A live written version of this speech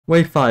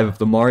Wave 5 of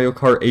the Mario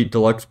Kart 8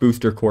 Deluxe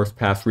Booster Course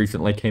Pass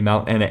recently came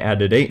out and it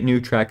added 8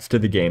 new tracks to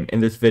the game. In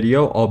this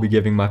video, I'll be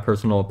giving my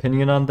personal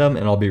opinion on them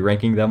and I'll be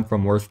ranking them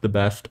from worst to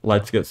best.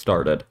 Let's get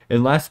started.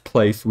 In last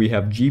place, we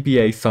have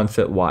GBA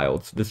Sunset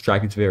Wilds. This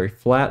track is very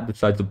flat,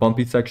 besides a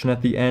bumpy section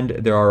at the end.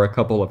 There are a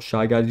couple of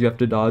Shy Guys you have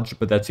to dodge,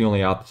 but that's the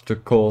only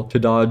obstacle to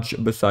dodge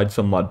besides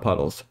some mud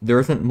puddles. There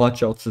isn't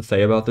much else to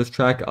say about this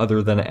track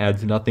other than it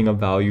adds nothing of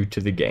value to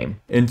the game.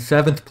 In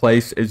 7th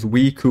place is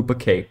Wii Koopa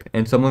Cape,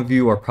 and some of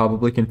you are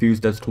probably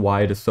confused as to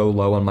why it is so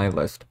low on my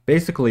list.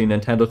 Basically,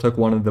 Nintendo took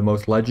one of the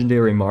most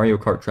legendary Mario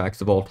Kart tracks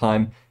of all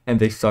time, and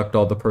they sucked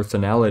all the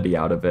personality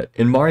out of it.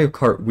 In Mario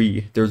Kart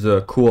Wii, there's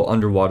a cool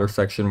underwater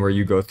section where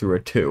you go through a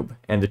tube,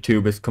 and the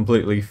tube is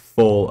completely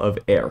full of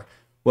air.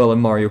 Well,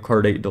 in Mario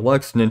Kart 8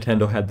 Deluxe,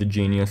 Nintendo had the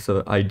genius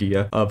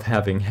idea of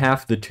having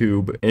half the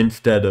tube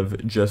instead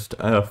of just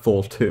a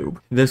full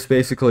tube. This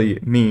basically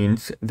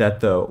means that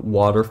the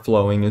water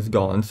flowing is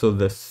gone, so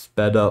the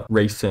sped up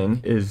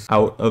racing is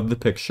out of the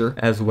picture,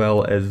 as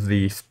well as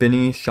the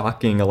spinny,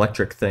 shocking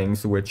electric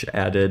things, which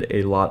added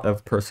a lot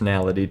of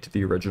personality to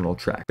the original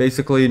track.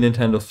 Basically,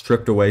 Nintendo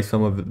stripped away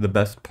some of the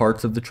best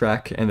parts of the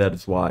track, and that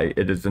is why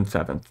it is in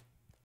 7th.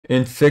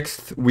 In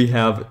 6th, we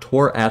have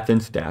Tour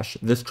Athens Dash.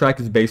 This track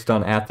is based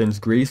on Athens,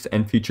 Greece,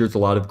 and features a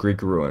lot of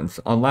Greek ruins.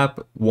 On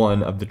lap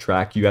 1 of the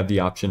track, you have the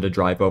option to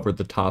drive over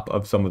the top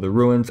of some of the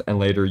ruins, and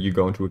later you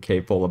go into a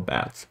cave full of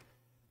bats.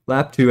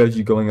 Lap 2 has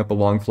you going up a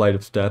long flight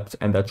of steps,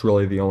 and that's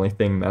really the only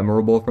thing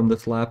memorable from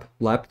this lap.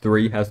 Lap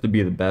 3 has to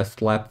be the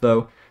best lap,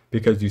 though,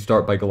 because you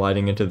start by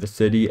gliding into the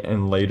city,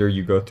 and later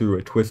you go through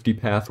a twisty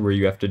path where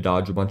you have to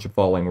dodge a bunch of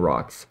falling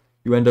rocks.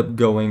 You end up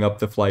going up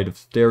the flight of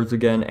stairs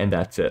again, and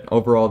that's it.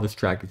 Overall, this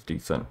track is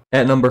decent.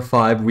 At number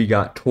 5, we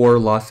got Tour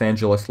Los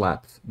Angeles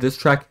Laps. This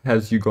track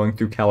has you going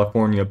through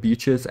California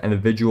beaches, and the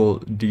visual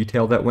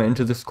detail that went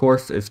into this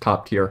course is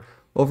top tier.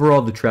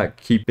 Overall, the track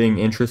keeps being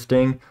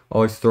interesting,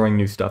 always throwing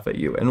new stuff at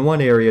you. In one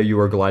area, you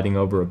are gliding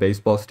over a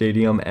baseball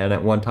stadium, and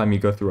at one time you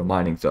go through a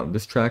mining zone.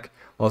 This track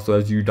also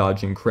has you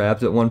dodging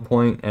crabs at one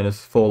point, and is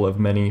full of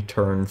many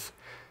turns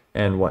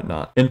and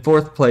whatnot. In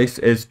 4th place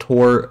is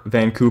Tour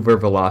Vancouver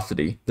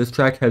Velocity. This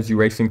track has you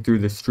racing through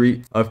the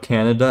streets of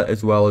Canada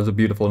as well as a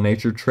beautiful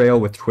nature trail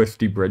with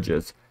twisty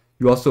bridges.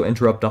 You also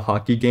interrupt a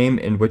hockey game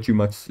in which you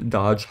must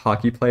dodge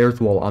hockey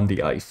players while on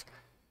the ice.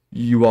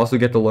 You also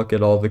get to look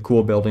at all the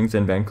cool buildings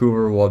in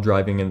Vancouver while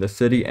driving in the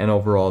city, and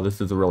overall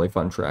this is a really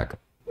fun track.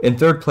 In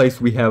 3rd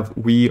place, we have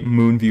Wii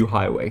Moonview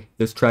Highway.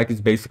 This track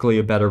is basically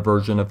a better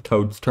version of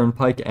Toad's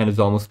Turnpike and is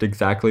almost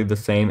exactly the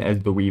same as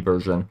the Wii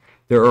version.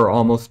 There are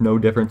almost no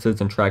differences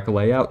in track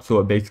layout, so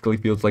it basically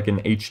feels like an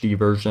HD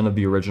version of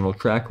the original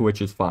track,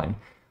 which is fine.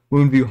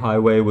 Moonview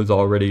Highway was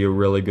already a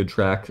really good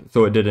track,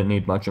 so it didn't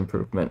need much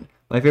improvement.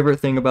 My favorite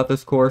thing about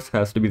this course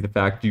has to be the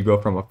fact you go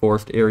from a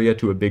forest area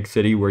to a big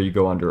city where you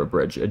go under a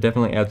bridge. It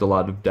definitely adds a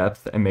lot of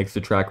depth and makes the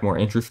track more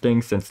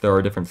interesting since there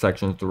are different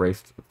sections to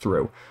race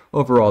through.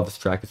 Overall, this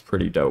track is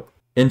pretty dope.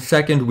 In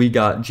 2nd, we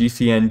got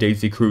GCN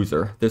Daisy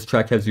Cruiser. This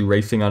track has you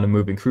racing on a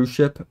moving cruise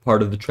ship.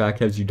 Part of the track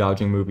has you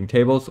dodging moving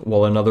tables,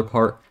 while another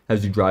part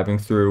has you driving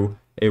through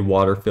a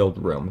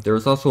water-filled room. There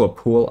is also a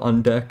pool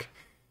on deck,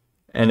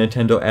 and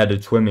Nintendo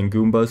added swimming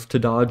Goombas to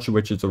dodge,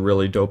 which is a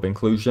really dope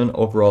inclusion.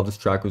 Overall, this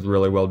track was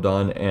really well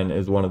done and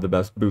is one of the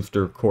best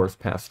booster course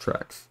pass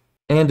tracks.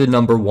 And in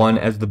number 1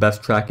 as the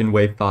best track in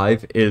Wave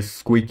 5 is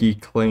Squeaky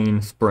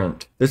Clean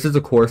Sprint. This is a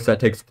course that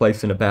takes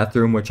place in a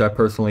bathroom, which I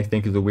personally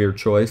think is a weird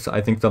choice.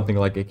 I think something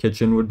like a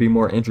kitchen would be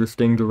more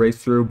interesting to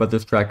race through, but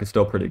this track is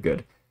still pretty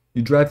good.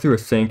 You drive through a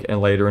sink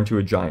and later into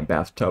a giant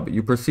bathtub.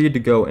 You proceed to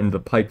go in the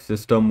pipe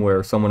system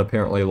where someone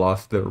apparently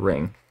lost their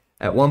ring.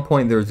 At one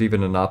point there is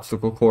even an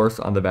obstacle course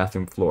on the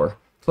bathroom floor.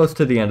 Close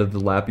to the end of the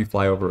lap you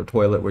fly over a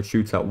toilet which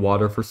shoots out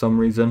water for some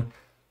reason.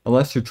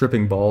 Unless you're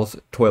tripping balls,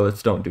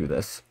 toilets don't do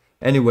this.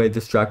 Anyway,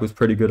 this track was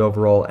pretty good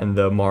overall, and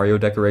the Mario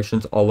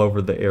decorations all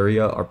over the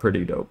area are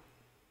pretty dope.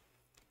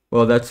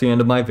 Well, that's the end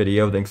of my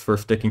video. Thanks for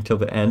sticking till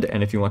the end,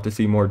 and if you want to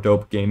see more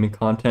dope gaming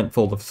content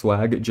full of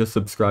swag, just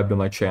subscribe to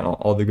my channel.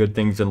 All the good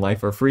things in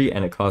life are free,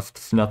 and it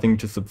costs nothing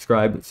to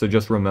subscribe, so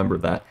just remember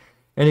that.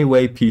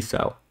 Anyway, peace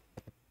out.